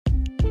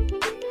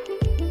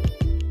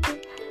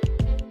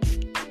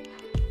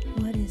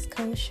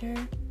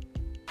kosher,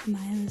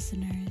 my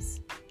listeners.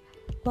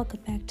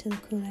 Welcome back to the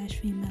Cool Ash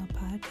Female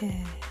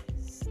Podcast.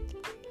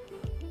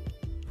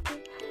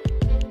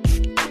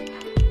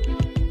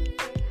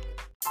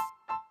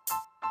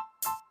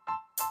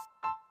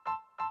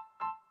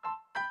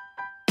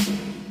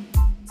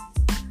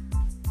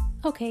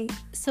 Okay,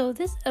 so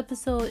this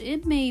episode,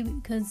 it may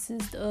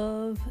consist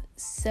of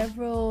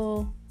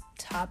several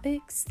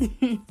topics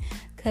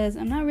because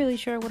I'm not really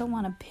sure what I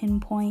want to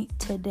pinpoint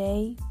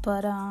today,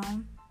 but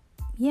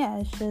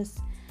it's just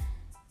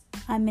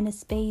I'm in a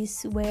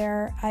space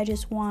where I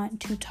just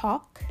want to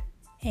talk,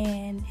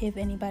 and if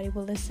anybody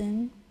will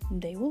listen,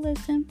 they will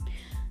listen.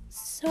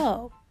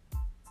 So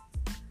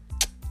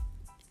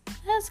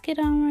let's get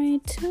on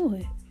right to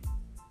it.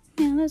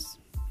 Yeah, let's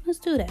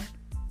do that.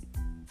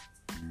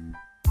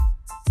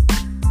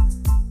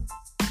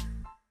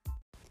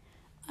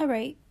 All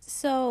right,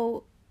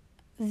 so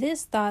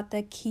this thought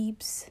that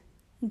keeps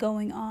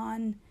going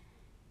on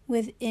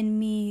within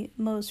me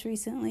most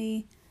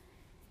recently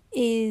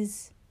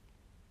is,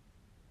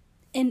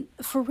 and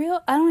for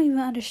real, I don't even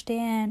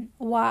understand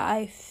why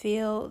I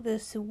feel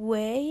this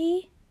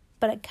way,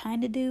 but I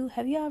kind of do.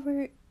 Have you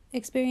ever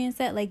experienced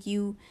that? Like,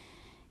 you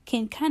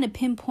can kind of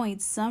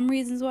pinpoint some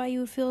reasons why you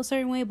would feel a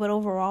certain way, but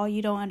overall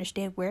you don't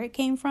understand where it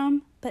came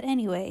from. But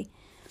anyway,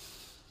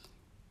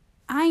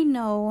 I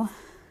know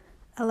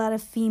a lot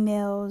of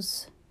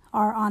females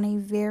are on a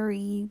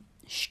very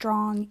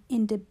strong,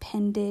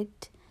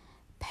 independent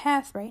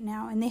path right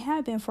now. And they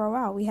have been for a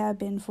while. We have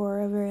been for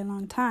a very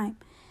long time.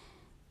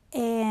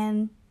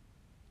 And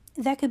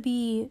that could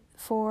be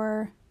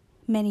for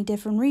many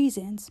different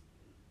reasons.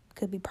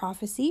 Could be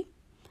prophecy.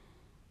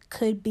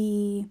 Could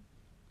be,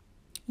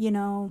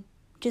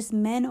 just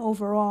men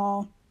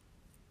overall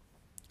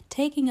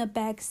taking a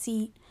back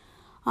seat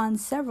on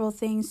several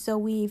things. So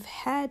we've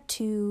had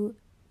to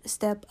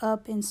step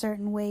up in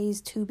certain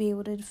ways to be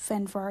able to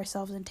defend for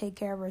ourselves and take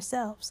care of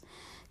ourselves.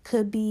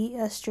 Could be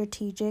a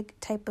strategic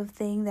type of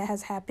thing that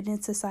has happened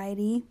in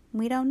society.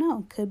 We don't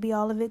know. Could be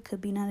all of it, could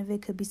be none of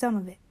it, could be some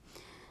of it.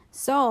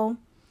 So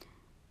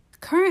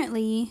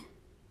currently,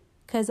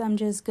 because I'm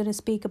just going to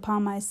speak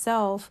upon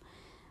myself,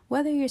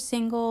 whether you're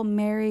single,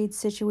 married,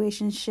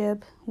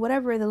 situationship,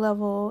 whatever the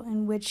level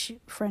in which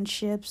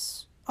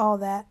friendships, all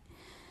that,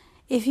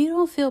 if you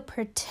don't feel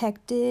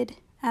protected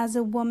as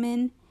a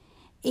woman,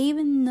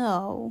 even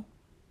though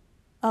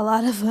a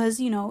lot of us,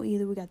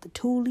 either we got the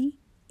toolie,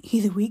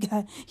 either we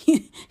got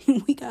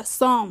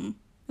something,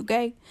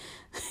 okay,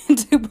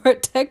 to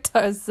protect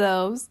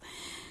ourselves,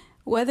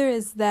 whether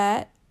it's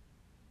that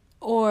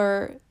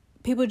or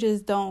people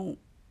just don't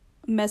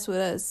mess with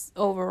us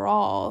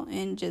overall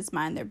and just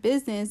mind their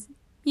business,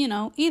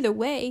 either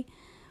way,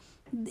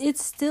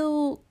 it's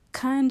still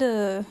kind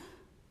of,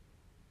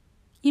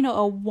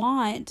 a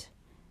want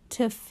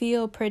to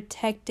feel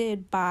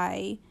protected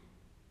by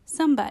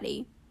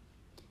somebody.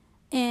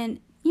 And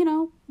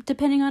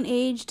depending on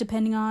age,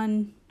 depending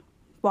on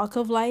walk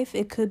of life,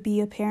 it could be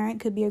a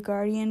parent, could be a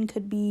guardian,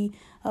 could be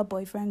a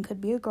boyfriend,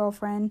 could be a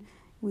girlfriend.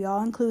 We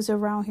all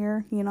inclusive around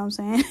here, you know what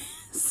I'm saying?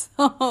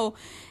 So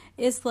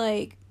it's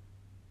like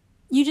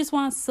you just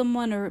want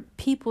someone or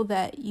people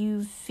that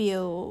you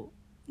feel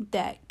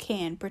that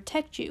can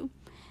protect you.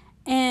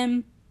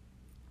 And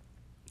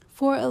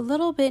for a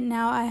little bit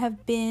now, I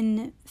have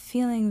been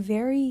feeling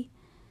very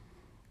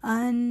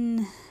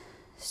uncertain,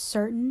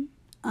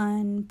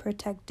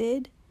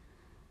 unprotected.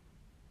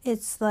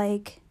 It's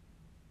like,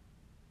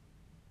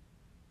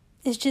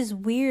 it's just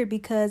weird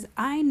because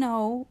I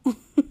know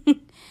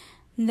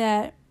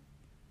that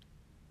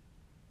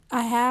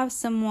I have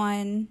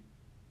someone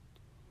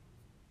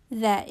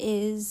that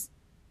is,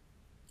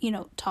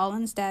 tall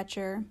in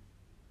stature,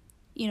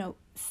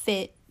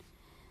 fit,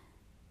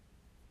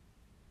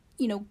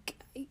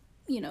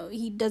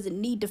 he doesn't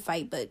need to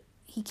fight, but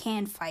he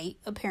can fight,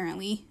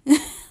 apparently.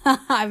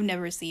 I've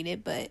never seen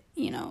it, but,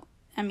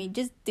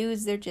 just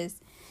dudes,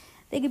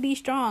 they could be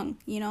strong,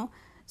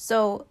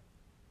 So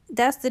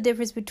that's the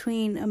difference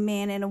between a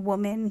man and a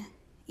woman.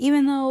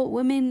 Even though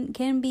women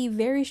can be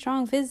very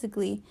strong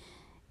physically,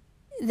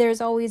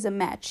 there's always a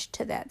match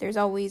to that. There's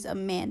always a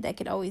man that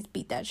could always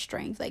beat that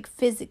strength, like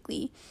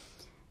physically.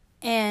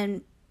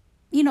 And,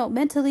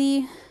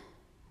 mentally,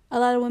 a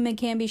lot of women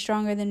can be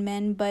stronger than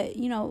men, but,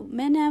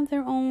 men have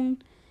their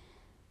own,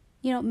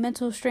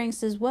 mental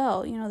strengths as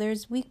well.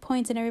 There's weak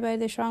points in everybody,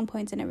 there's strong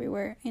points in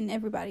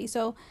everybody.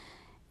 So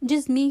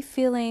just me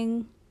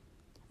feeling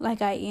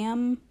like I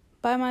am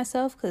by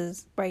myself,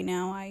 because right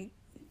now I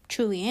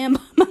truly am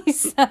by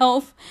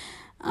myself,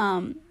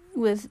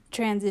 with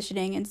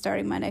transitioning and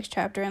starting my next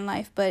chapter in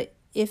life. But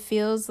it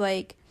feels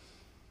like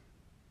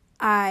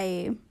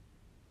I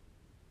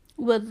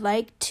would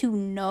like to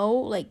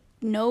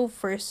know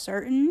for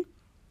certain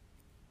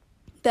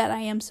that I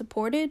am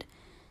supported,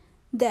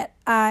 that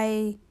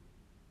I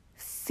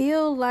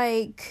feel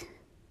like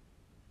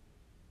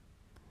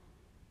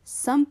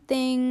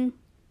someone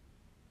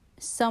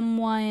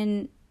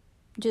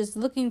just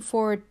looking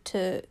forward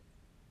to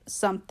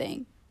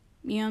something,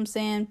 you know what I'm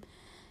saying?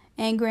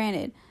 And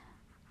granted,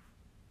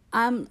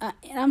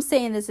 I'm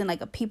saying this in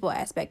like a people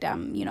aspect.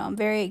 I'm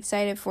very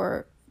excited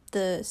for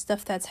the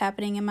stuff that's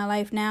happening in my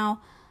life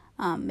now,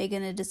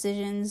 making the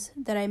decisions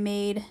that I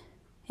made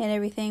and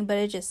everything. But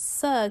it just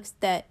sucks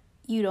that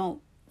you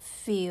don't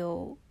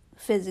feel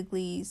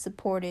physically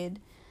supported,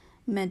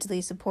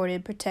 mentally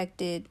supported,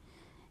 protected,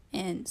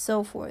 and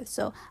so forth.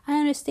 So I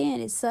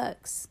understand it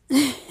sucks.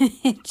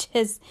 It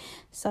just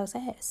sucks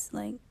ass.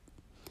 Like,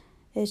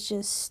 it's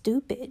just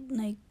stupid.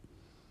 Like,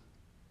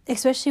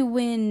 especially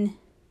when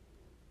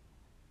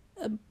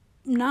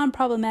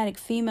non-problematic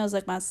females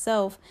like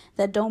myself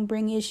that don't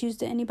bring issues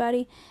to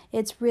anybody,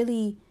 it's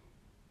really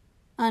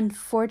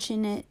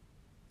unfortunate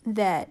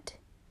that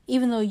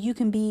even though you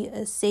can be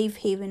a safe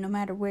haven no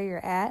matter where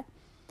you're at,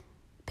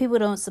 people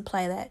don't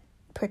supply that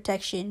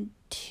protection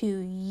to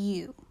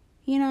you.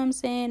 You know what I'm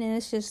saying? And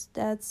it's just,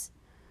 that's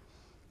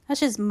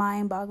just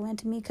mind-boggling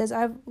to me, because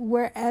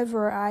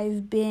wherever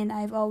I've been,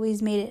 I've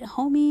always made it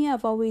homey.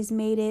 I've always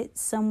made it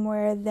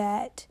somewhere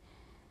that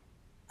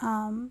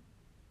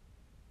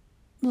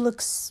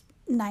looks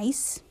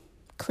nice,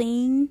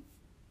 clean,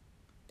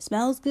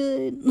 smells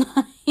good.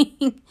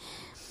 Like,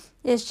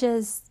 it's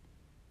just,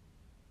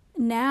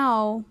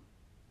 now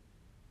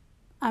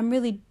I'm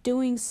really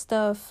doing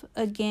stuff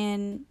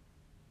again,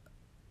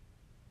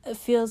 it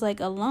feels like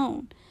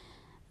alone,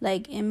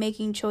 like, and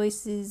making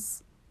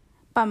choices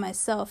by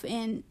myself.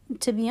 And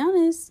to be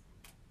honest,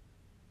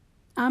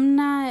 I'm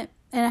not,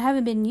 and I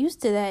haven't been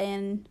used to that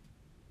in,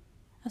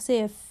 I'll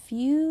say, a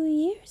few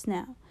years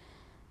now.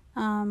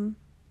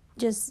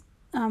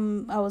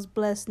 I was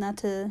blessed not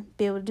to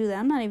be able to do that.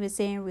 I'm not even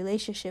saying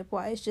relationship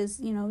wise, just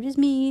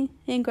me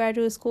in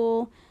graduate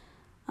school,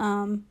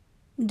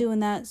 doing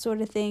that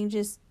sort of thing,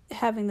 just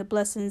having the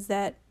blessings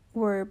that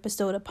were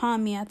bestowed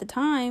upon me at the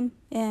time,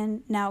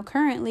 and now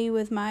currently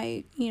with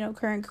my,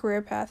 current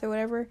career path or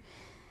whatever.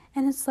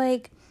 And it's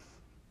like,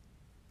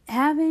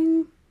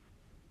 having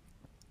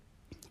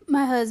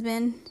my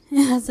husband,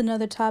 that's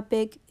another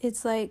topic.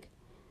 It's like,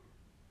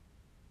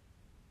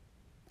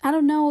 I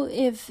don't know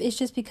if it's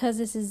just because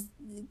this is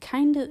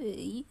kind of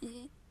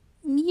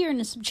year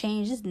into some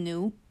change, it's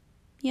new,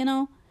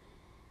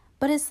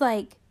 but it's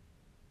like,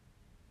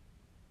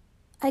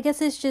 I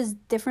guess it's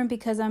just different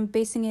because I'm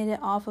basing it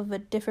off of a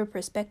different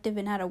perspective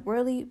and not a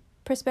worldly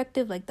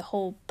perspective, like the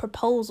whole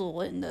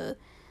proposal and the,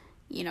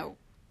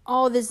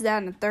 all this, that,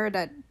 and the third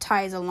that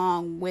ties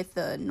along with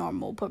the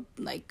normal,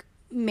 like,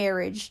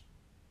 marriage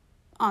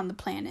on the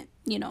planet,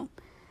 I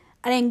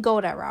didn't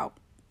go that route.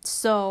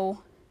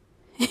 So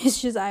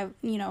it's just,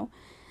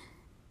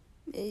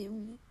 it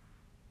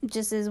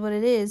just is what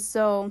it is.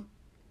 So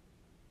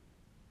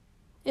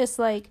it's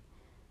like,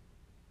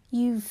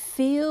 you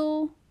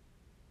feel,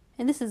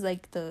 and this is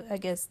like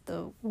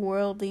the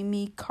worldly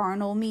me,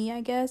 carnal me,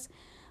 I guess.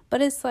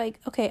 But it's like,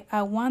 okay,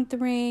 I want the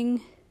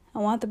ring, I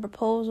want the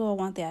proposal, I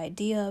want the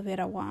idea of it,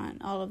 I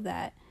want all of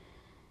that.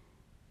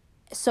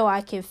 So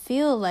I can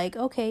feel like,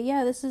 okay,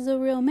 yeah, this is a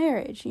real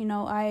marriage.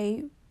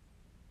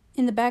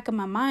 In the back of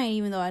my mind,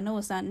 even though I know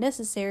it's not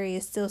necessary,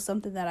 it's still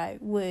something that I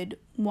would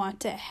want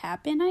to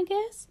happen, I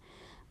guess.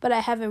 But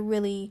I haven't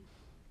really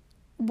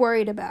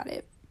worried about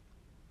it.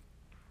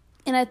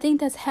 And I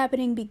think that's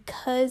happening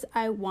because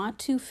I want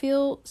to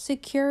feel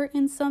secure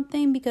in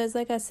something. Because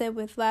like I said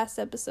with last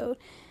episode,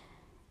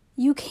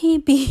 you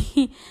can't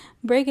be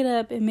breaking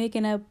up and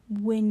making up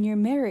when you're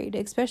married,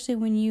 especially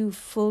when you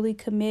fully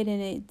commit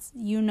and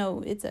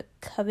it's a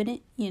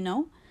covenant,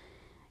 You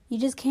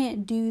just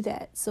can't do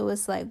that. So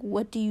it's like,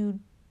 what do?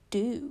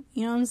 You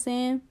know what I'm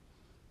saying?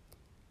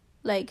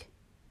 Like,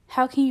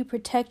 how can you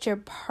protect your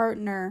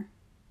partner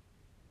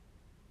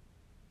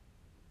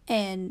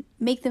and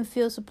make them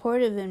feel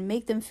supportive and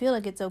make them feel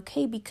like it's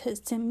okay? Because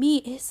to me,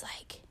 it's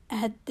like,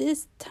 at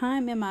this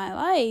time in my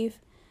life,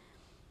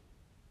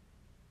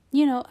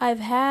 I've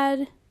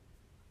had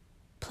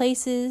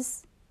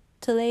places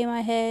to lay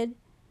my head,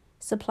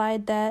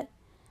 supplied that.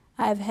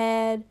 I've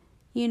had,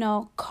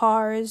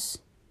 cars,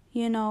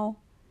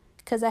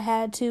 because I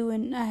had to,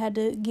 and I had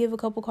to give a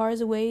couple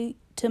cars away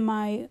to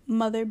my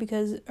mother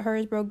because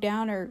hers broke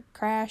down or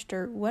crashed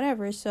or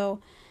whatever. So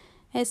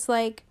it's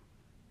like,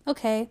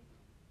 okay,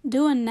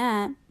 doing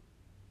that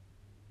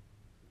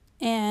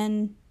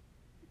and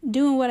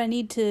doing what I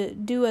need to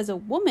do as a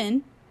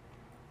woman.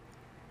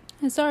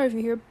 And sorry if you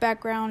hear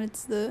background,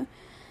 I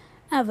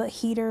have a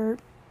heater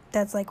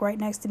that's like right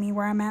next to me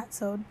where I'm at,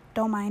 so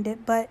don't mind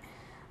it. But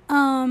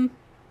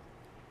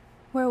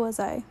where was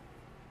I?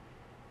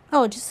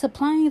 Oh, just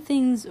supplying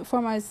things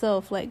for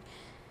myself, like,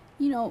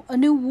 a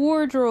new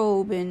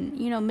wardrobe and,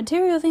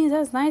 material things.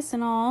 That's nice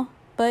and all,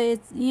 but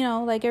it's,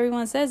 like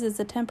everyone says, it's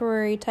a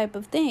temporary type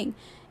of thing.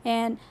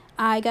 And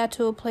I got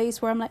to a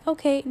place where I'm like,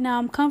 okay, now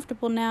I'm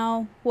comfortable.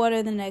 Now what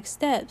are the next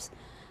steps?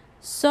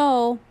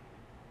 So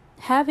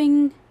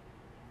having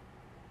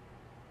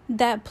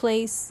that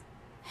place,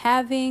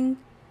 having,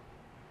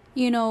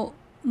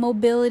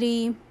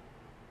 mobility,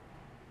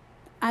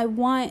 I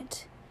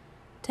want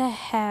to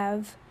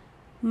have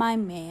my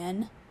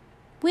man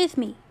with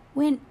me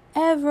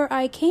whenever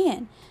I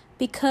can,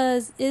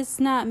 because it's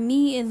not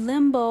me in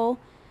limbo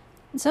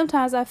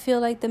sometimes I feel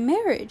like the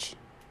marriage,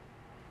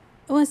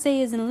 I wouldn't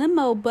say is in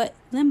limbo, but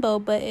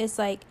it's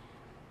like,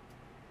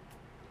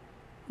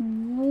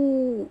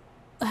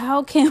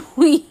 how can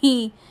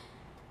we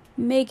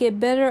make it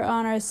better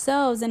on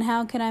ourselves, and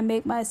how can I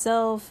make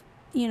myself,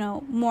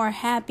 more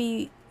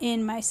happy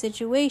in my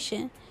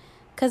situation?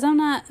 Because I'm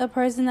not a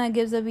person that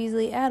gives up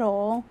easily at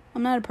all.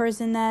 I'm not a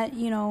person that,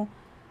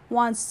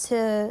 wants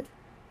to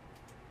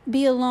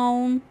be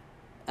alone.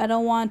 I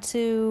don't want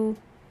to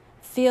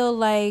feel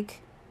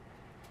like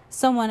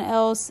someone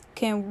else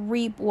can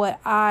reap what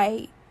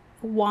I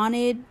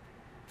wanted,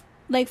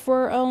 like,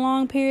 for a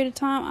long period of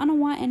time. I don't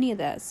want any of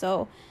that.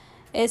 So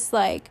it's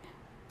like,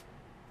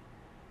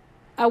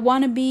 I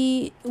want to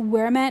be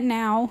where I'm at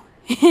now,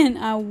 and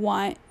I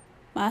want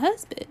my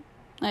husband.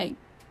 Like,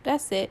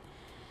 that's it.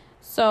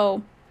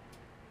 So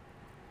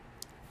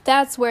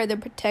that's where the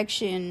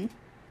protection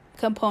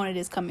component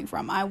is coming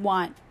from. I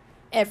want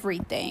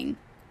everything,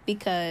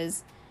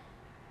 because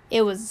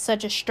it was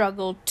such a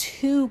struggle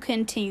to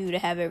continue to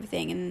have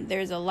everything. And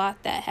there's a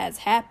lot that has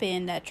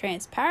happened that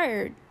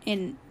transpired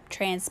in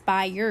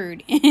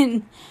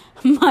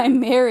my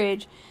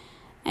marriage.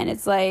 And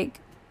it's like,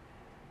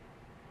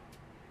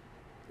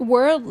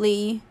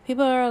 worldly,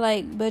 people are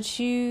like, but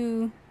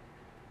you,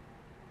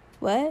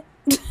 what?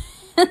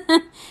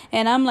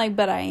 And I'm like,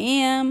 but I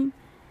am.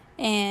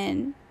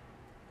 And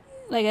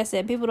like I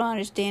said, people don't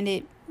understand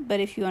it, but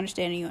if you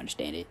understand it, you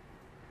understand it.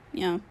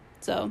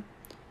 So,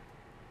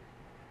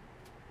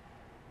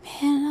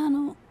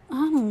 man, I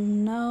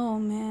don't know,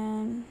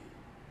 man.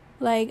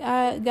 Like,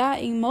 I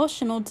got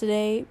emotional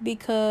today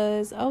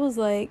because I was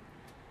like,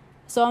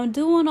 so I'm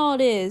doing all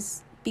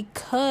this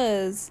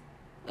because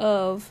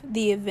of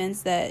the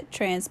events that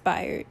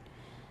transpired.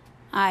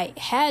 I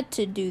had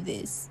to do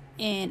this,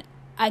 and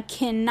I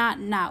cannot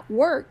not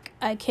work.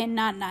 I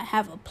cannot not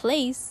have a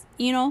place,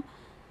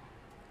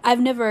 I've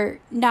never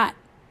not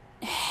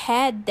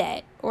had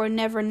that, or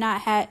never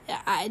not had,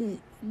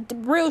 the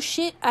real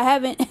shit, I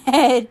haven't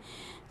had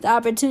the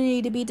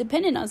opportunity to be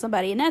dependent on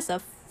somebody, and that's a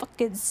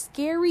fucking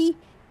scary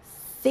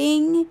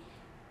thing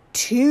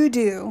to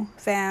do,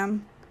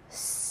 fam.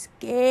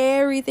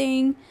 Scary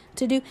thing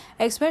to do,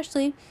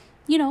 especially,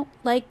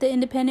 like the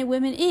independent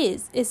women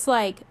is. It's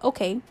like,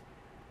 okay,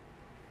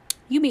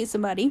 you meet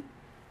somebody,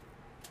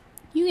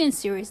 you get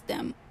serious with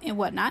them and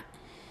whatnot,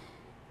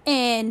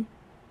 and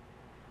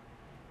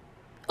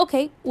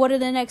okay, what are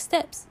the next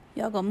steps?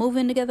 Y'all gonna move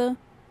in together?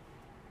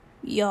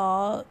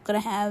 Y'all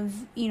gonna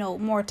have,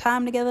 more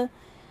time together?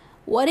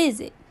 What is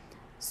it?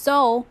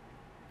 So,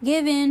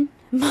 given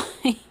my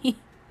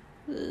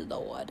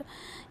Lord,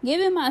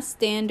 given my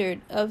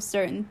standard of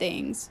certain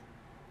things,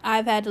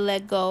 I've had to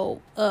let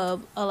go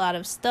of a lot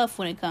of stuff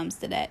when it comes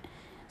to that.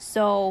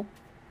 So,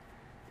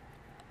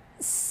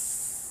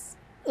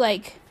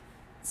 like,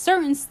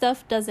 certain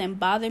stuff doesn't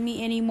bother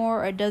me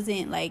anymore, or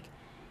doesn't, like,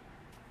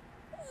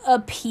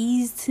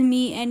 appease to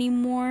me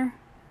anymore.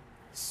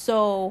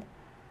 So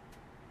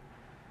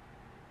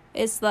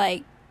it's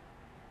like,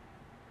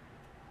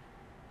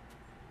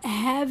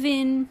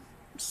 having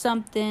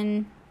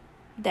something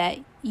that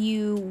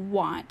you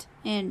want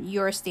and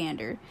your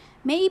standard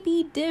may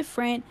be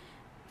different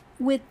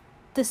with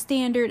the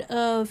standard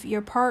of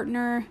your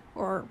partner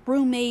or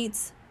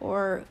roommates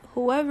or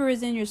whoever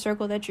is in your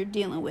circle that you're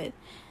dealing with.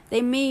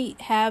 They may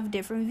have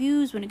different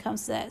views when it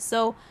comes to that.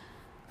 So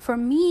for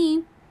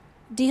me,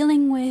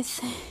 dealing with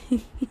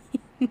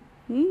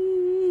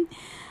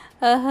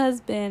a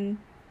husband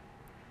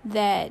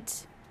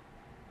that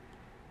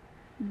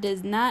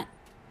does not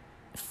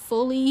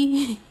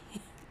fully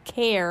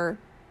care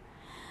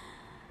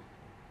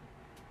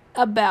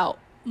about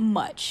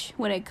much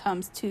when it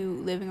comes to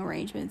living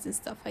arrangements and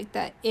stuff like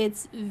that.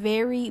 It's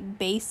very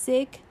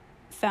basic,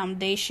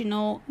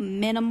 foundational,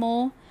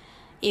 minimal.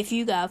 If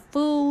you got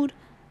food,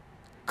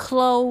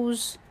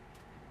 clothes,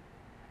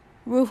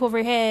 roof over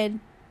your head,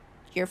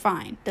 you're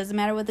fine. Doesn't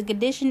matter what the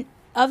condition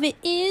of it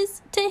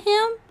is to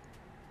him,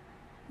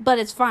 but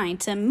it's fine.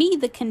 To me,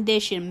 the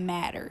condition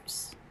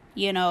matters,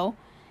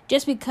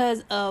 just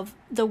because of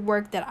the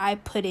work that I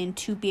put in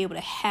to be able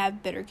to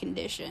have better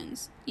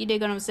conditions. You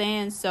dig what I'm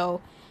saying? So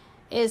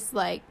it's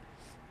like,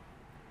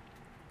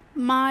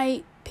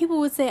 people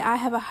would say I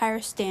have a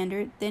higher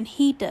standard than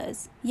he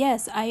does.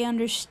 Yes, I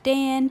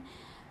understand.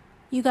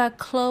 You got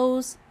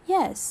clothes.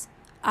 Yes,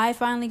 I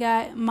finally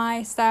got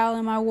my style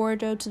and my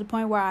wardrobe to the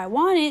point where I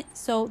want it.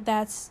 So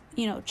that's,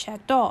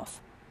 checked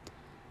off.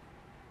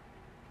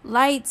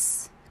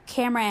 Lights,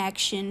 camera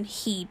action,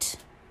 heat,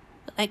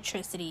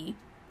 electricity,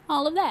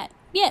 all of that.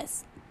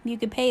 Yes, you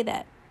can pay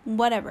that,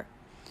 whatever.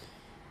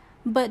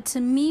 But to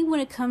me, when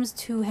it comes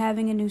to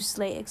having a new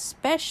slate,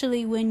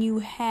 especially when you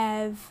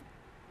have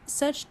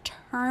such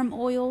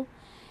turmoil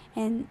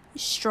and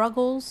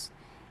struggles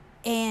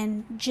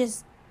and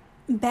just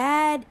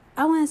bad,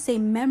 I want to say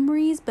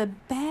memories,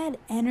 but bad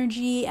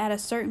energy at a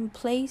certain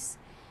place,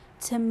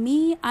 to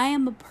me, I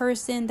am a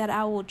person that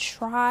I will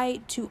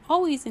try to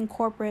always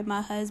incorporate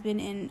my husband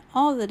in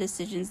all the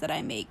decisions that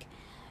I make.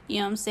 You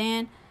know what I'm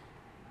saying?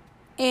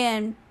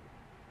 And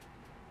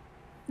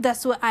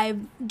that's what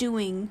I'm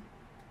doing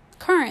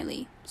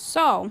currently.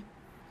 So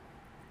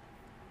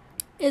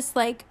it's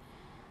like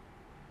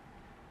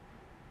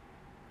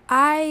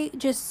I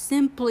just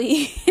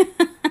simply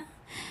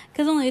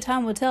because only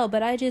time will tell,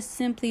 but I just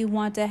simply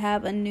want to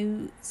have a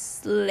new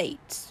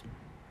slate.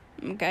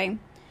 Okay,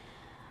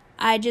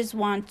 I just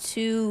want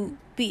to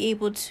be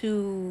able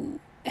to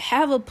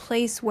have a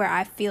place where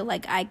I feel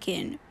like I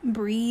can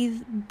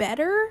breathe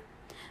better,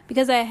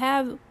 because I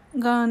have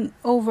gone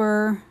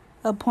over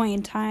a point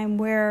in time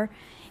where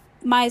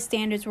my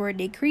standards were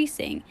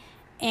decreasing,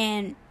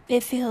 and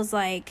it feels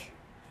like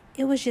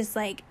it was just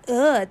like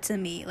to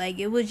me. Like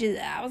it was just,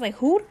 I was like,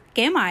 who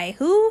am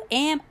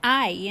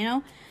I, you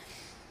know?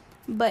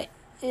 But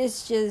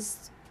it's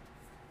just,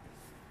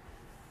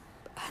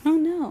 I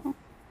don't know.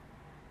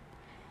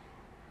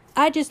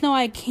 I just know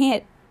I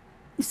can't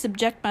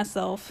subject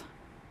myself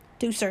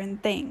to certain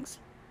things.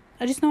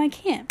 I just know I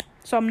can't.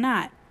 So I'm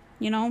not,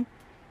 you know?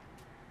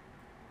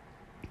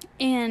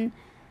 And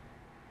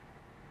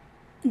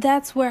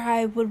that's where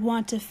I would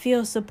want to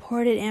feel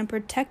supported and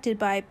protected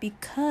by,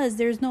 because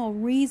there's no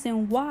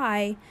reason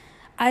why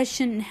I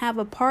shouldn't have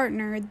a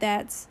partner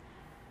that's,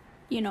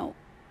 you know,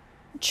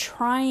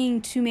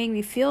 trying to make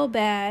me feel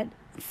bad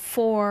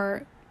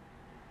for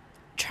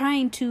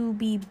trying to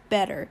be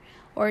better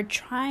or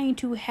trying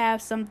to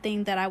have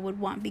something that I would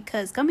want.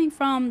 Because coming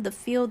from the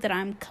field that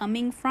I'm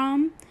coming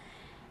from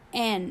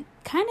and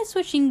kind of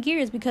switching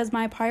gears because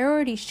my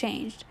priorities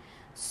changed.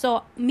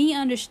 So me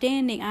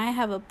understanding I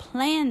have a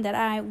plan that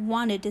I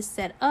wanted to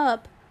set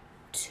up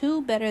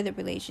to better the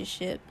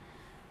relationship,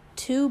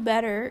 to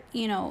better,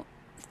 you know,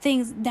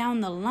 things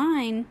down the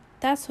line.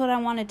 That's what I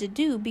wanted to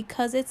do,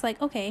 because it's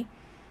like, okay,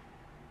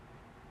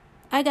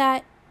 I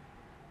got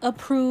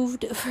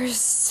approved for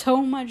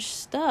so much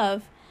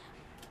stuff.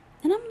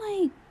 And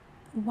I'm like,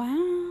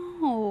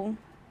 wow.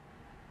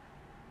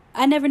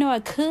 I never knew I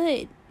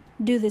could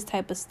do this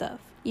type of stuff,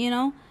 you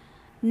know?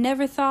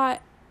 Never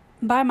thought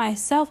by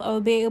myself I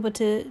would be able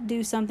to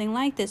do something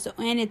like this.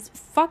 And it's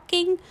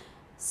fucking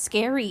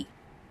scary.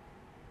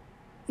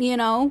 You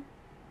know?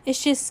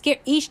 It's just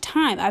scary. Each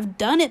time I've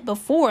done it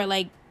before,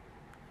 like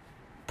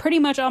pretty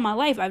much all my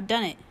life I've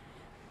done it.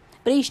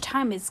 But each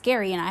time it's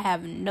scary and I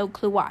have no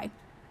clue why.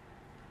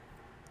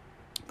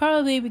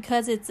 Probably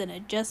because it's an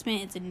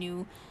adjustment. It's a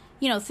new,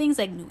 you know, things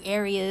like new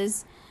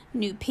areas,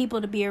 new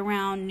people to be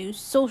around, new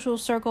social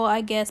circle,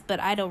 I guess. But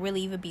I don't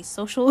really even be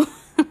social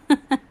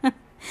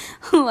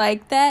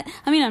like that.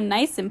 I mean, I'm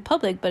nice in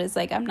public, but it's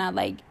like I'm not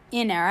like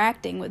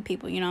interacting with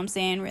people, you know what I'm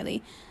saying,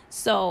 really.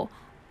 So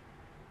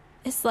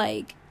it's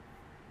like,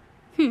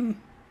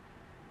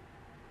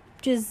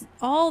 just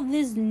all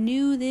this,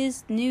 new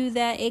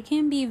that, it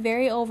can be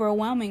very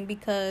overwhelming,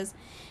 because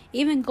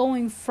even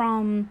going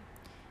from,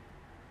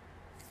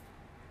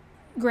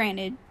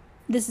 granted,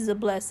 this is a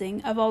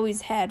blessing, I've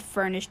always had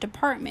furnished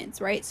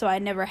apartments, right? So I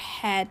never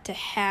had to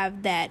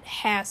have that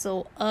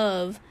hassle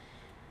of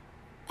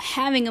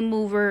having a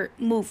mover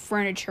move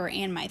furniture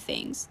and my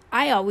things.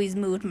 I always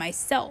moved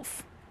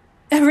myself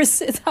ever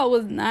since I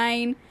was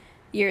 9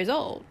 years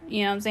old.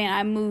 You know what I'm saying?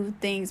 I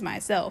moved things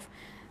myself.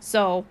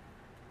 So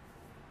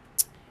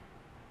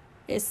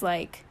it's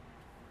like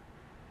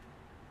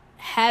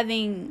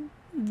having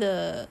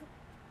the,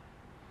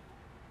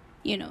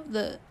 you know,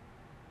 the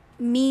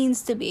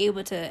means to be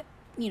able to,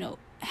 you know,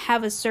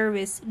 have a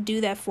service do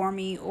that for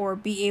me, or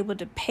be able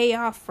to pay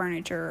off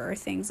furniture or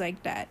things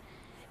like that.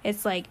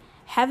 It's like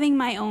having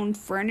my own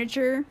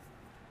furniture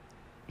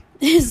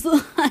is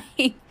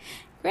like,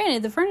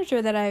 granted, the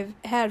furniture that I've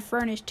had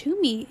furnished to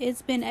me,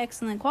 it's been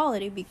excellent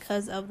quality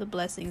because of the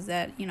blessings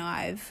that, you know,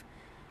 I've,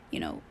 you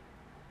know,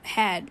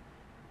 had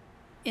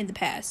in the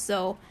past.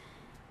 So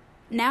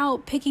now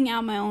picking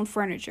out my own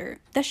furniture,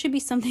 that should be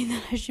something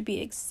that I should be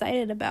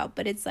excited about.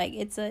 But it's like,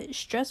 it's a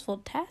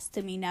stressful task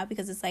to me now,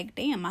 because it's like,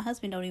 damn, my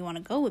husband don't even want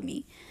to go with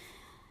me.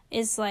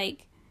 It's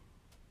like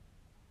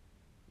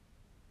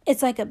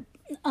a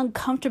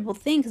uncomfortable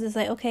thing, because it's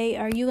like, okay,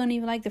 are you gonna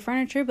even like the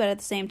furniture? But at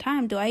the same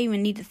time, do I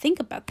even need to think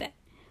about that?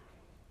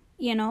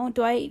 You know,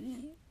 do I,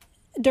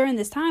 during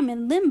this time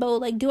in limbo,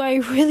 like, do I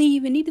really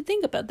even need to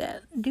think about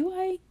that? Do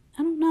I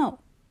don't know,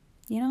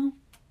 you know?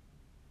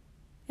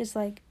 It's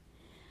like,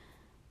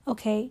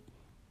 okay,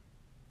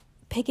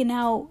 picking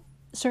out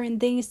certain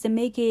things to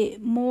make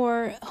it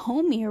more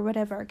homey or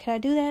whatever. Can I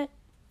do that?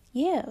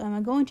 Yeah. Am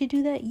I going to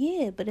do that?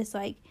 Yeah. But it's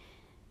like,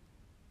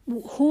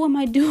 who am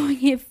I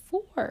doing it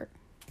for?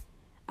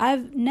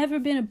 I've never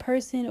been a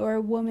person or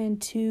a woman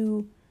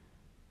to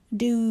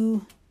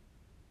do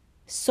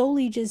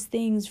solely just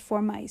things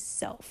for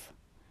myself.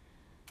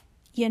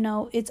 You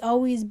know, it's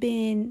always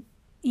been,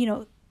 you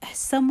know,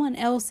 someone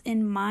else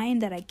in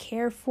mind that I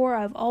care for.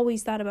 I've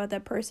always thought about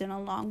that person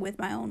along with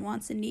my own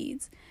wants and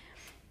needs.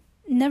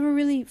 Never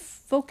really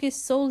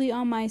focused solely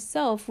on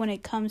myself when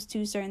it comes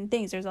to certain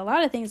things. There's a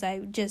lot of things I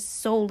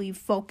just solely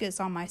focus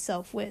on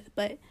myself with,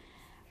 but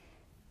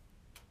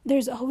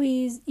there's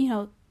always, you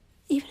know,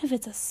 even if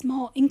it's a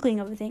small inkling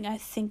of a thing, I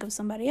think of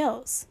somebody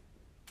else,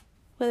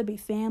 whether it be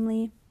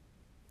family,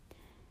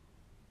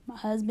 my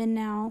husband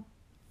now,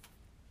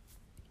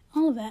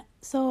 all of that.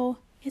 So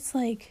it's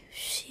like,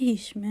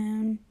 sheesh,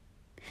 man.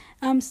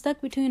 I'm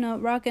stuck between a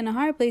rock and a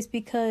hard place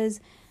because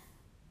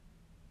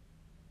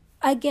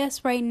I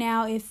guess right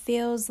now it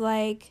feels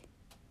like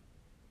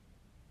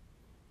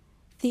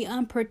the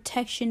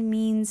unprotection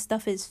means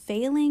stuff is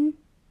failing.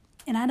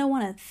 And I don't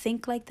want to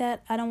think like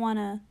that. I don't want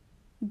to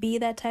be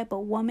that type of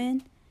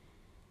woman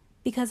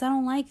because I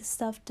don't like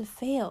stuff to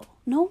fail.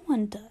 No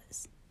one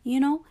does, you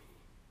know?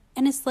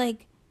 And it's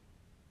like,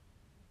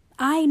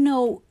 I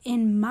know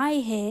in my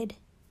head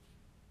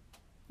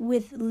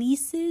with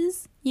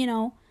leases, you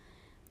know,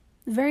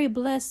 very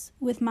blessed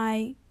with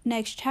my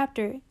next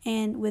chapter.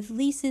 And with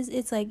leases,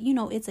 it's like, you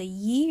know, it's a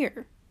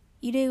year.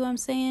 You dig what I'm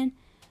saying?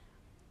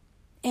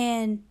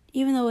 And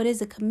even though it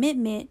is a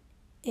commitment,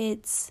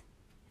 it's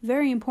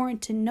very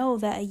important to know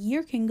that a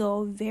year can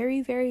go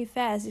very, very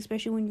fast,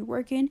 especially when you're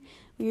working,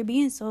 when you're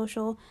being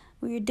social,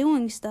 when you're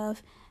doing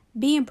stuff,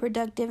 being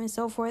productive and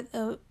so forth.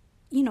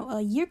 You know,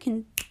 a year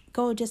can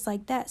go just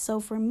like that. So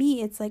for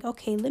me, it's like,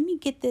 okay, let me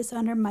get this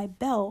under my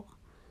belt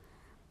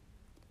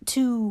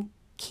to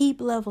keep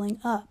leveling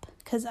up,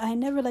 because I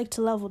never like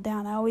to level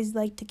down. I always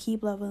like to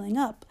keep leveling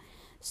up.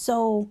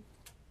 So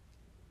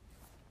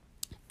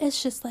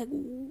it's just like,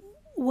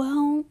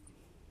 well,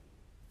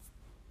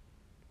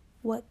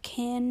 what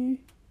can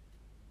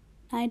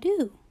I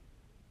do?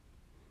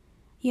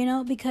 You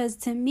know, because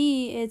to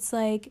me, it's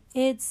like,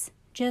 it's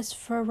just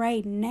for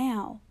right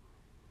now.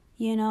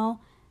 You know,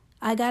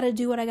 I got to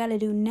do what I got to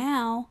do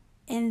now,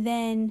 and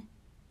then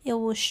it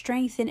will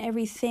strengthen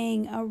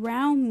everything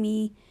around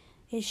me.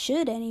 It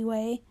should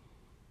anyway.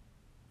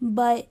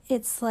 But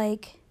it's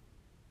like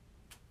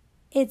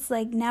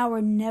now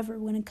or never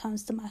when it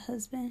comes to my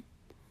husband.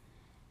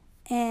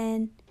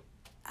 And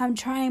I'm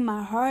trying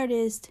my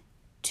hardest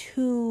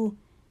to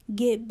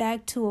get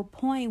back to a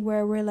point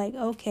where we're like,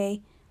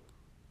 okay,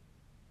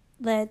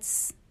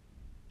 let's,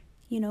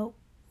 you know,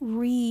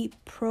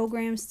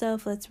 reprogram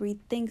stuff, let's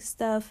rethink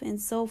stuff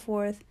and so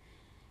forth.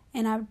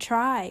 And I've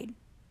tried,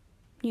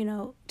 you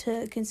know,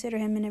 to consider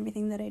him in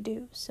everything that I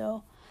do.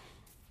 So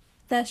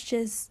that's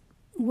just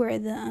where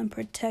the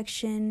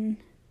unprotection,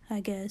 I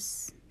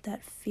guess,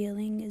 that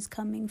feeling is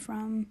coming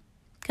from.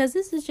 Because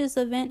this is just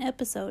a vent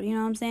episode, you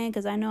know what I'm saying?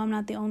 Because I know I'm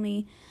not the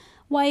only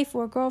wife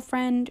or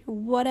girlfriend or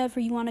whatever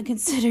you want to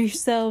consider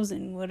yourselves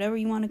and whatever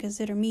you want to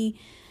consider me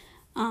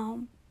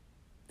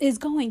is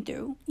going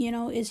through. You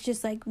know, it's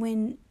just like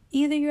when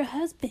either your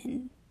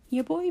husband,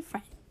 your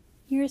boyfriend,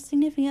 your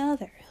significant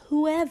other,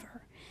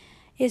 whoever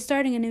is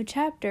starting a new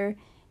chapter,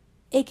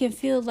 it can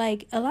feel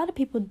like a lot of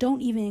people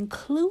don't even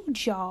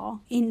include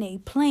y'all in their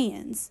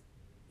plans,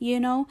 you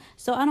know?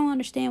 So I don't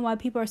understand why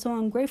people are so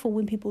ungrateful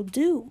when people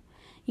do.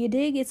 You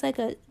dig? It's like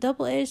a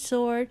double-edged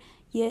sword.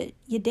 You're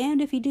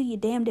damned if you do, you're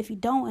damned if you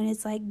don't. And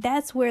it's like,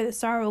 that's where the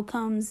sorrow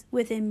comes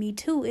within me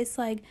too. It's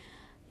like,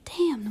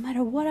 damn, no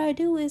matter what I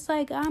do, it's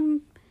like I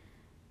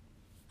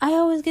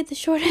always get the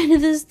short end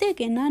of the stick.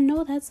 And I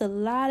know that's a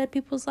lot of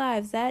people's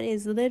lives. That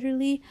is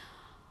literally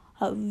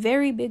a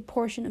very big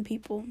portion of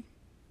people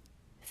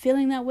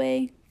feeling that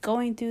way,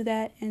 going through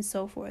that, and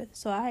so forth.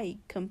 So I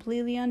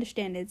completely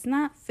understand. It's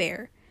not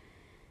fair.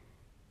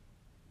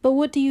 But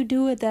what do you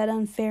do with that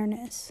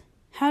unfairness?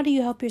 How do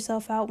you help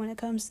yourself out when it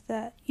comes to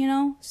that? You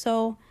know?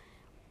 So,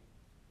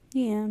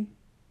 yeah.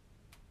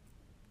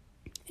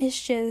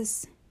 It's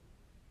just,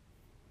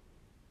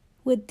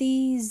 with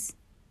these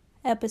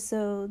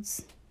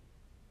episodes,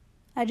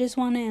 I just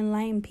want to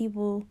enlighten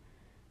people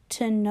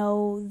to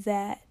know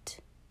that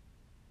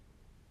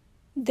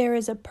there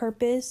is a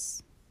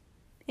purpose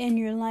in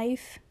your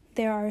life.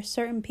 There are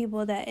certain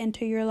people that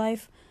enter your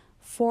life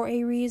for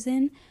a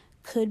reason.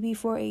 Could be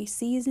for a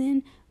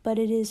season, but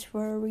it is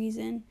for a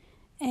reason.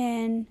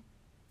 And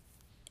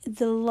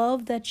the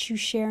love that you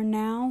share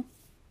now,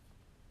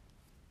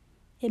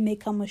 it may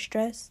come with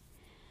stress,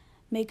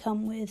 may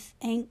come with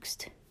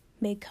angst,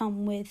 may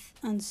come with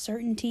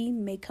uncertainty,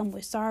 may come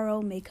with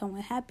sorrow, may come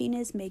with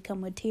happiness, may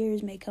come with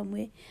tears, may come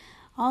with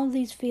all of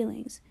these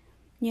feelings,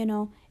 you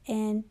know.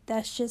 And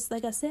that's just,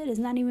 like I said, it's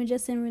not even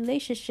just in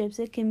relationships.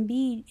 It can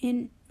be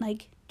in,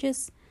 like,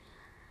 just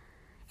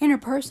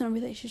interpersonal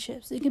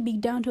relationships. It could be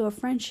down to a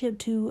friendship,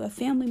 to a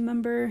family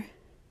member,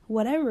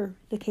 whatever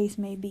the case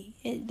may be.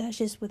 That's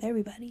just with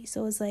everybody.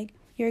 So it's like,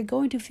 you're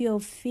going to feel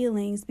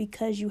feelings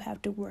because you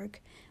have to work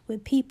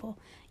with people.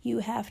 You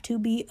have to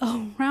be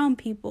around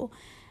people.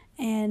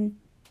 And,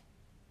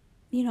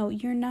 you know,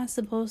 you're not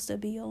supposed to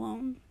be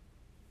alone.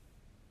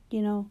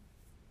 You know,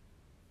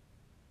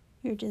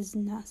 you're just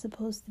not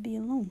supposed to be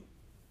alone.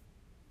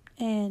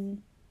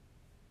 And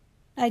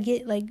I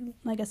get, like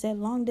I said,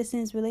 long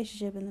distance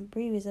relationship in the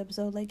previous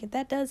episode. Like, if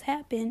that does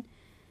happen,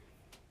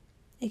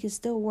 it can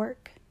still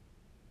work.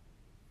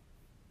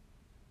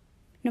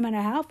 No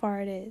matter how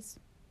far it is,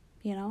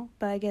 you know.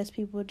 But I guess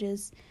people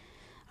just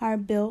are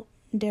built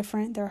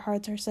different. Their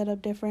hearts are set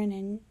up different.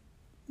 And,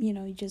 you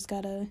know, you just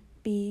gotta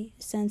be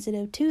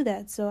sensitive to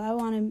that. So I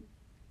want to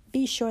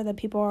be sure that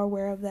people are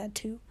aware of that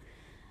too.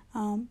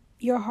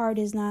 Your heart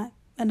is not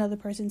another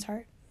person's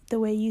heart. the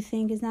way you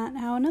think is not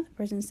how another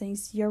person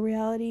thinks. Your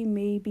reality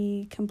may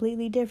be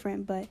completely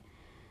different, but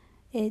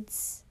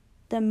it's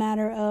the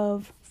matter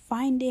of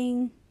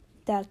finding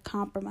that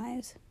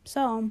compromise.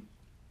 So,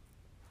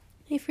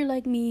 if you're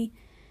like me,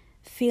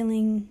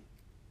 feeling,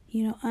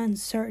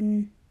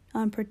 uncertain,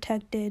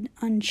 unprotected,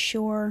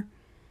 unsure,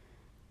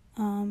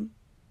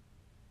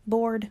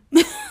 bored,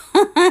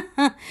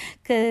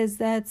 because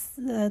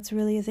that's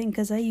really a thing,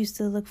 because I used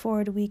to look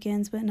forward to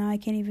weekends, but now I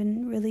can't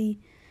even really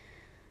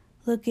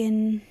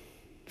looking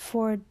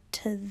forward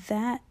to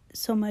that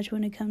so much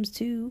when it comes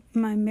to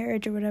my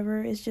marriage or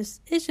whatever. It's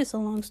just a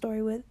long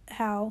story with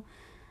how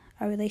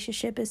our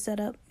relationship is set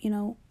up,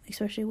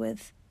 especially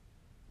with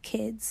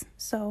kids.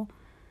 So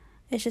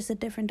it's just a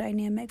different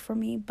dynamic for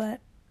me,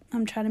 but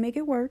I'm trying to make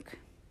it work.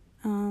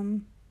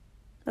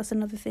 That's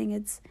another thing.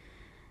 It's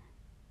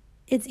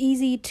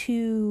easy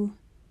to,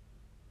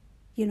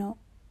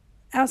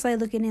 outside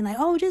looking in, like,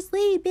 oh, just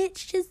leave,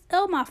 bitch. Just,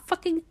 oh my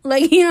fucking,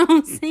 like, you know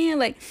what I'm saying?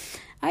 Like,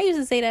 I used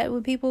to say that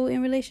with people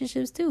in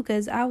relationships too,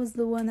 because I was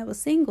the one that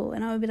was single,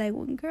 and I would be like,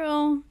 well,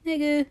 girl,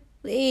 nigga,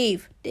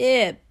 leave,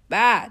 dip,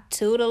 bye,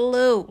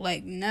 toodaloo.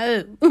 Like,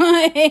 no.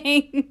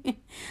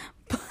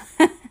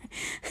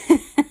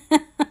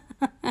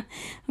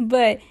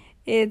 But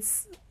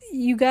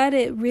you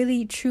gotta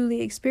really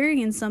truly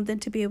experience something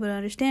to be able to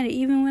understand it.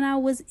 Even when I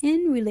was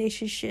in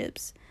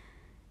relationships,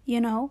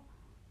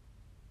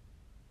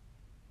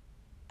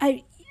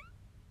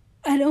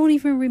 I don't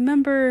even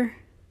remember,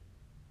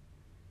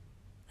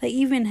 like,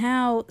 even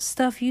how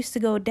stuff used to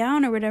go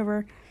down or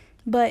whatever.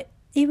 But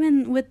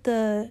even with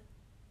the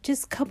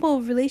just couple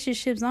of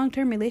relationships,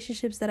 long-term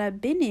relationships that I've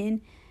been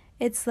in,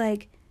 it's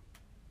like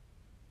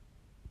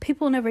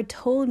people never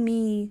told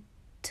me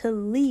to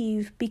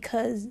leave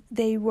because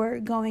they were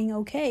going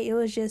okay. It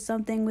was just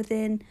something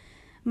within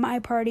my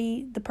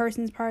party, the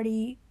person's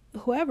party,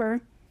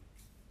 whoever,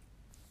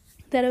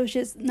 that it was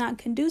just not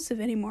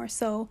conducive anymore.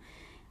 So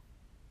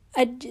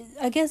I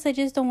guess I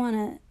just don't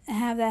want to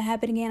have that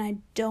happen again. I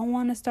don't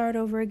want to start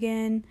over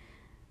again,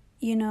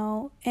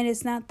 and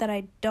it's not that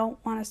I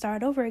don't want to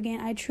start over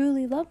again. I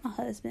truly love my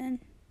husband.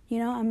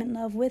 I'm in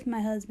love with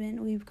my husband.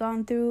 We've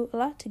gone through a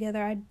lot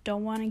together. I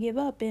don't want to give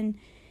up. And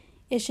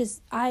it's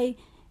just,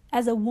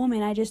 as a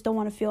woman, I just don't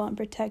want to feel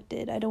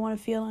unprotected. I don't want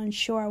to feel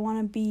unsure. I want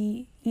to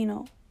be,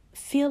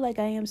 feel like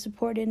I am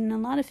supported. And a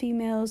lot of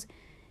females,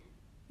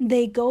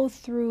 they go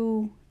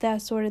through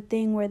that sort of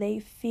thing where they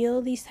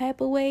feel these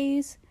type of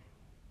ways.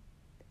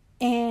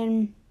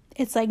 And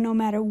it's like no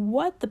matter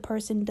what the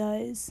person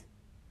does,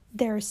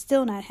 they're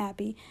still not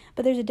happy.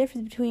 But there's a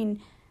difference between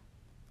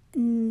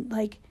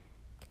like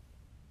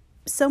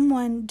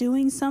someone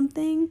doing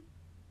something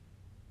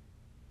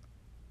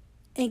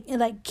and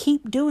like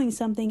keep doing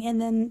something,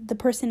 and then the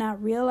person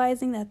not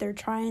realizing that they're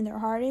trying their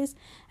hardest,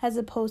 as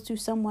opposed to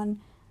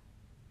someone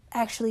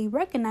actually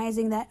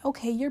recognizing that,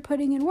 okay, you're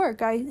putting in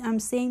work. I'm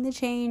seeing the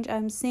change.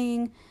 I'm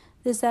seeing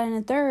this, that, and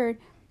the third.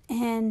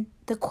 And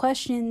the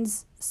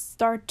questions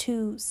start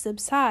to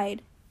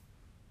subside.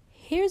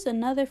 Here's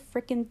another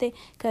freaking thing,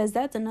 because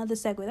that's another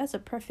segue. That's a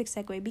perfect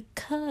segue.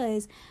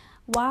 Because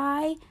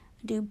why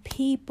do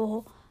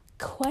people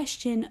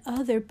question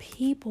other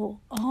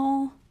people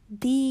all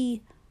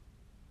the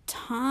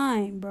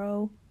time,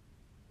 bro?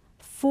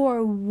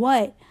 For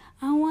what?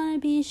 I want to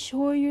be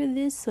sure you're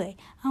this way.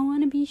 I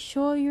want to be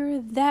sure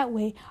you're that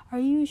way. Are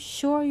you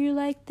sure you're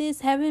like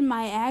this? Haven't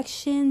my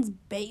actions,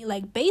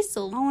 based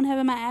alone,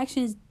 haven't my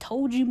actions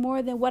told you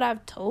more than what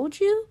I've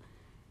told you?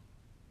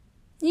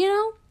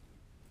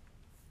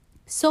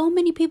 So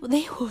many people,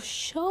 they will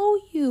show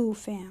you,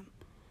 fam.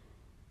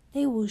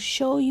 They will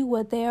show you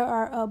what they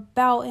are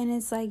about. And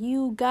it's like,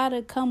 you got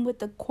to come with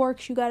the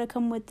quirks. You got to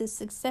come with the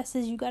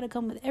successes. You got to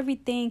come with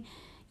everything.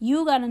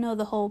 You got to know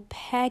the whole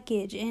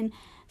package. And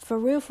for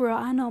real,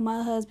 I know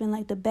my husband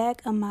like the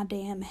back of my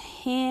damn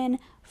hand,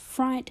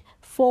 front,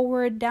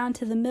 forward, down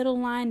to the middle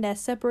line that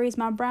separates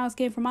my brown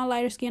skin from my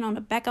lighter skin on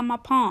the back of my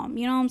palm.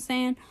 You know what I'm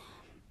saying?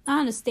 I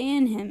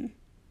understand him.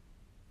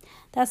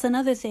 That's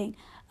another thing.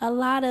 A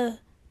lot of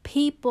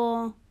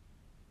people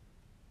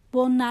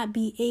will not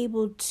be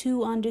able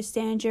to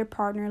understand your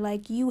partner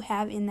like you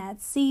have in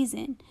that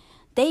season.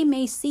 They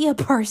may see a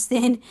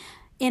person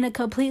in a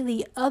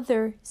completely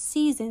other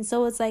season.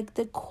 So it's like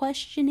the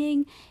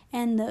questioning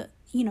and the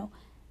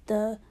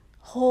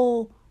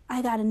whole,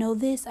 I gotta know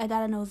this, I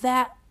gotta know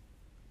that.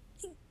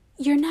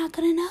 You're not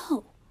gonna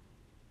know.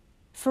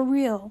 For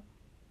real.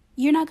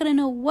 You're not gonna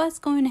know what's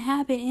going to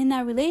happen in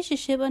that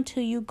relationship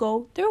until you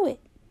go through it.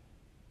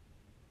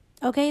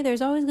 Okay,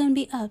 there's always going to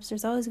be ups.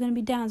 There's always going to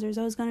be downs. There's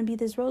always going to be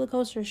this roller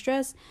coaster of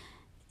stress,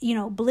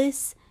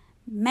 bliss,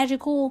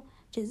 magical,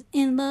 just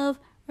in love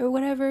or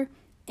whatever.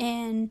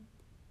 And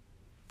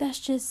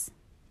that's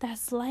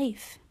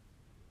life,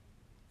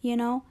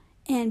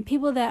 And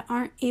people that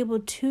aren't able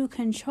to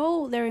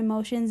control their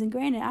emotions, and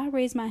granted, I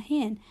raised my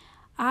hand.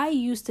 I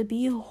used to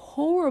be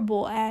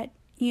horrible at,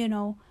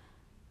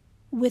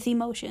 with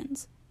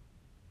emotions.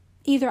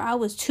 Either I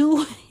was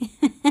too...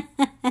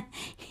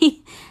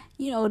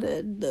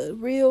 the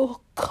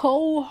real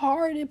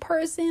cold-hearted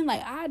person.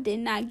 Like, I did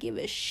not give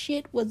a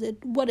shit what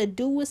a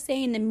dude was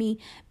saying to me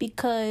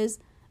because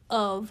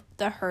of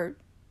the hurt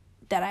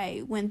that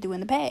I went through in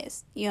the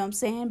past. You know what I'm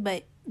saying?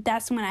 But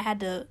that's when I had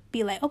to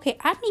be like, okay,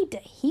 I need to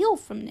heal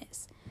from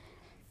this.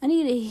 I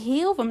need to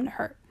heal from the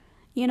hurt,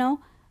 And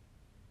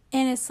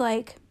it's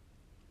like,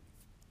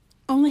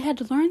 I only had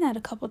to learn that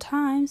a couple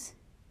times,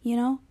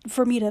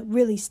 for me to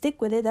really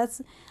stick with it.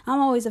 I'm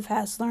always a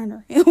fast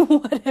learner,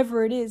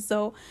 whatever it is.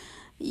 So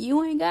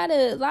you ain't got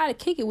a lot to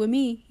kick it with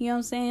me, you know what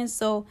I'm saying?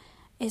 So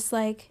it's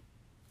like,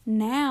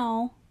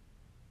 now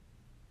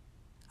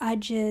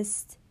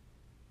it's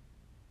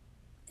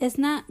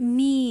not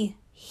me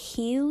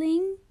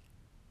healing.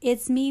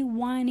 It's me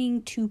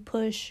wanting to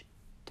push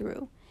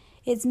through.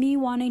 It's me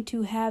wanting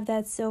to have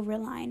that silver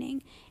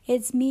lining.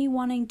 It's me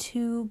wanting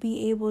to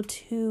be able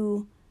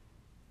to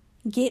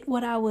get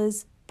what I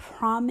was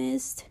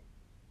promised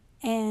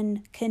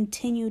and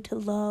continue to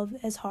love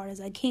as hard as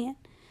I can.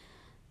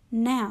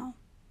 Now,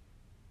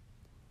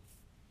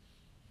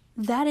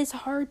 that is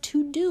hard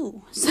to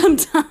do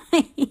sometimes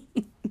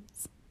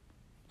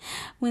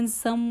when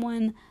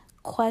someone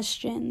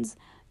questions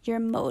your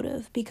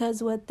motive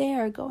because what they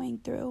are going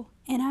through.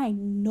 And I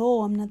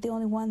know I'm not the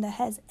only one that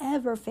has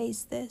ever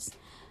faced this.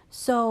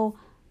 So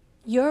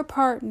your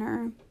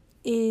partner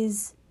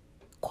is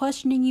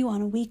questioning you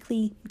on a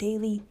weekly,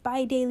 daily,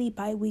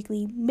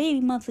 bi-weekly, maybe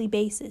monthly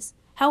basis.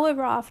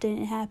 However often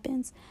it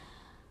happens.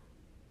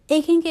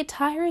 It can get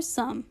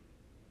tiresome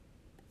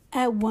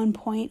at one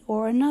point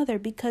or another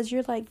because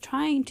you're like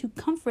trying to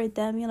comfort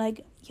them. You're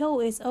like, yo,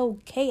 it's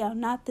okay. I'm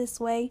not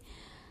this way.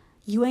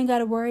 You ain't got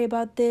to worry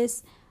about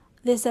this,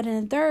 that,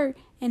 and the third.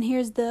 And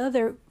here's the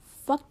other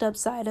fucked up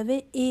side of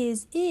it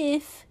is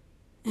if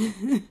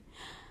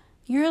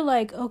you're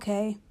like,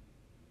 okay,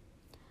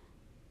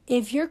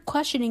 if you're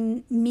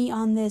questioning me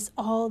on this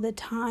all the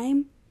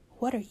time,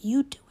 what are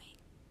you doing?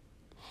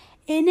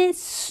 And it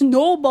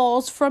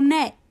snowballs from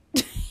that.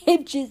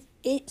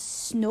 It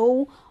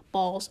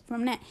snowballs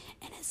from that.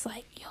 And it's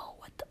like,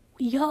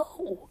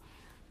 yo.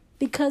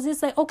 Because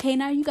it's like, okay,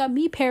 now you got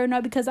me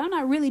paranoid because I'm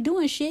not really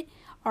doing shit.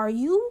 Are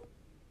you?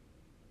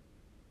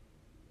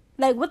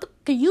 Like, what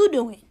are you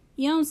doing?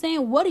 You know what I'm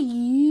saying? What are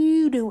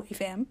you doing,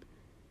 fam?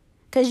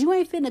 Because you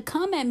ain't finna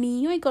come at me.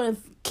 You ain't gonna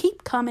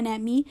keep coming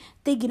at me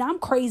thinking I'm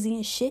crazy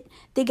and shit.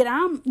 Thinking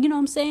I'm, you know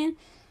what I'm saying?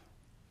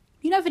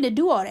 You're not finna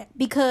do all that.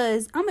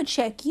 Because I'm gonna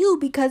check you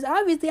because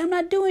obviously I'm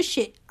not doing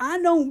shit. I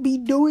don't be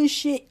doing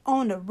shit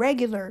on the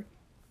regular.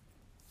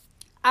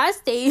 I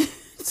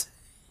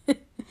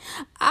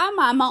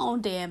mind my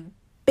own damn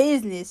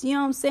business. You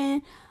know what I'm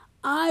saying?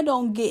 I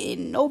don't get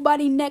in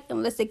nobody neck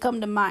unless they come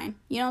to mine.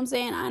 You know what I'm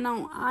saying?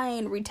 I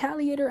ain't a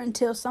retaliator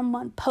until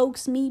someone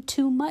pokes me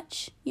too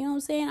much. You know what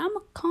I'm saying? I'm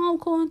a calm,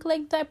 cool, and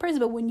collected type person.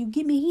 But when you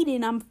get me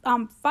heated,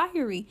 I'm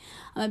fiery.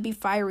 I'm gonna be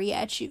fiery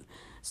at you.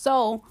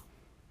 So,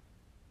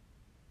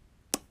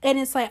 and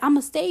it's like, I'm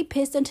gonna stay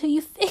pissed until you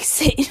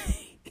fix it.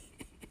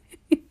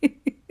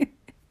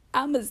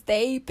 I'm gonna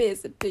stay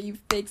pissed until you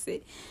fix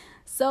it.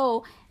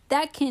 So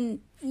that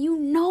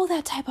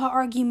that type of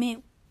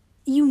argument,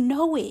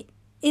 it.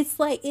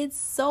 It's like, it's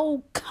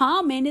so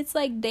common. It's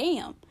like,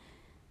 damn,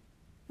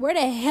 where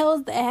the hell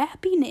is the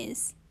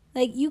happiness?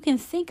 Like, you can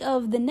think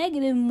of the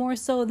negative more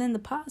so than the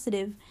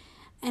positive.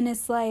 And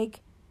it's like,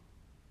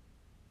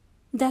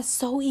 that's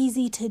so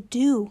easy to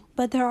do.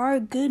 But there are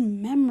good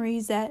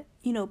memories that,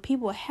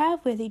 people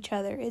have with each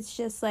other. It's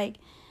just like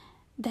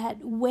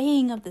that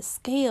weighing of the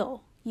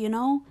scale,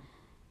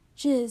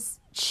 just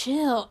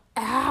chill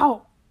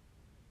out.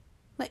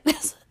 Like,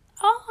 that's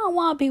all I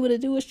want people to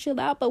do is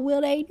chill out. But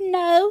will they?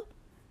 No.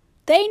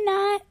 They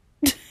not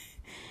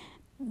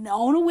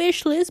on a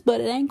wish list,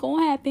 but it ain't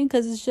gonna happen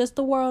because it's just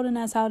the world and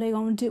that's how they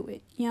gonna do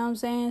it. You know what I'm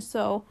saying?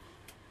 So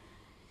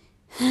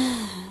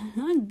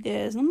I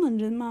guess I'm gonna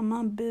just mind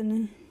my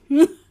business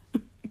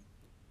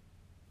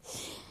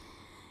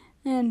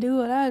and do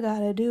what I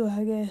gotta do,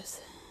 I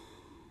guess.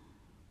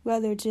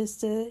 Whether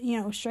just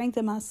to,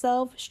 strengthen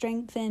myself,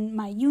 strengthen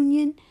my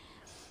union,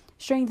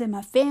 strengthen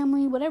my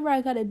family, whatever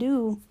I gotta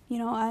do,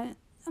 I'm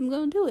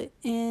gonna do it.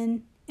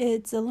 And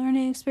it's a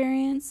learning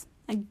experience.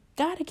 I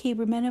gotta keep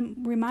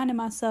reminding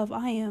myself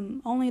I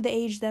am only the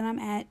age that I'm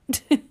at.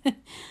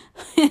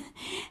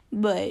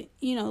 But,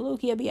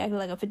 low-key, I be acting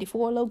like a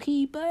 54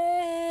 low-key,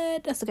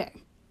 but that's okay.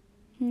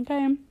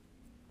 Okay?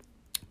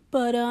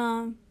 But,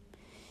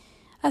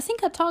 I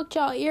think I talked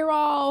y'all ear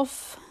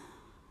off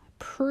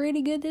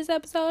pretty good this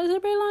episode. It's a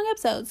pretty long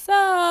episode.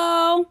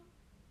 So,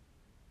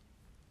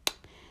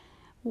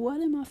 what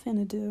am I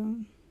finna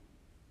do?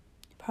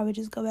 Probably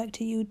just go back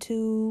to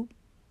YouTube.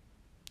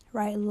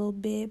 Write a little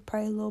bit,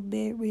 pray a little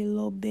bit, read a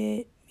little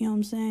bit. You know what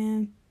I'm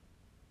saying?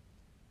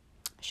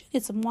 I should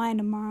get some wine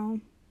tomorrow.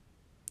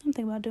 I'm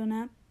thinking about doing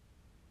that.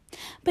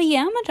 But yeah,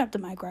 I'm going to drop the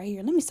mic right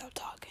here. Let me stop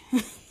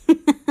talking.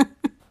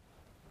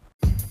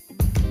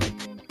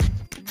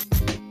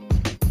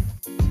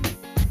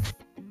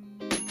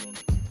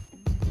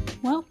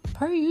 Well,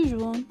 per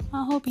usual,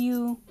 I hope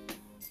you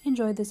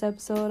enjoyed this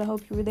episode. I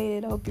hope you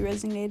related. I hope you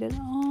resonated.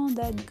 All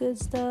that good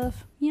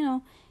stuff.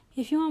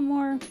 If you want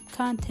more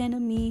content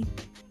of me,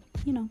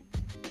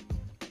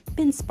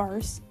 been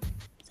sparse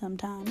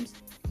sometimes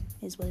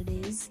is what it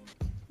is.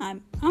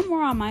 I'm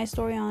more on my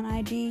story on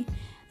IG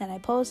than I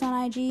post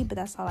on IG, but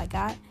that's all I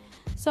got.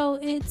 So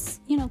it's,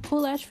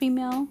 cool-ass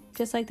female,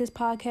 just like this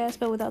podcast,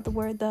 but without the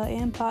word the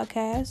in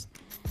podcast.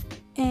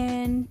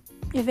 And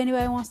if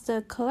anybody wants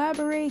to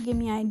collaborate, give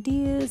me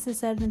ideas,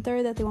 this, that, and the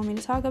third that they want me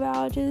to talk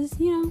about, just,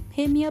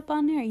 hit me up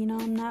on there.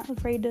 I'm not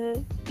afraid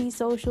to be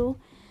social,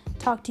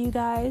 talk to you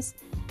guys,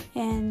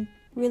 and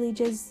really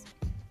just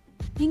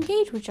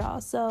engage with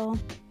y'all. So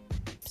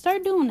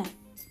start doing that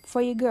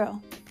for your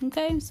girl.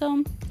 Okay,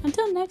 so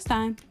until next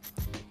time,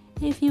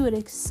 if you would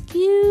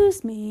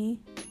excuse me,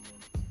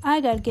 I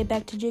gotta get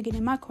back to jigging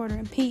in my corner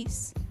in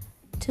peace.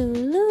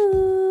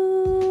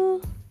 Toodaloo.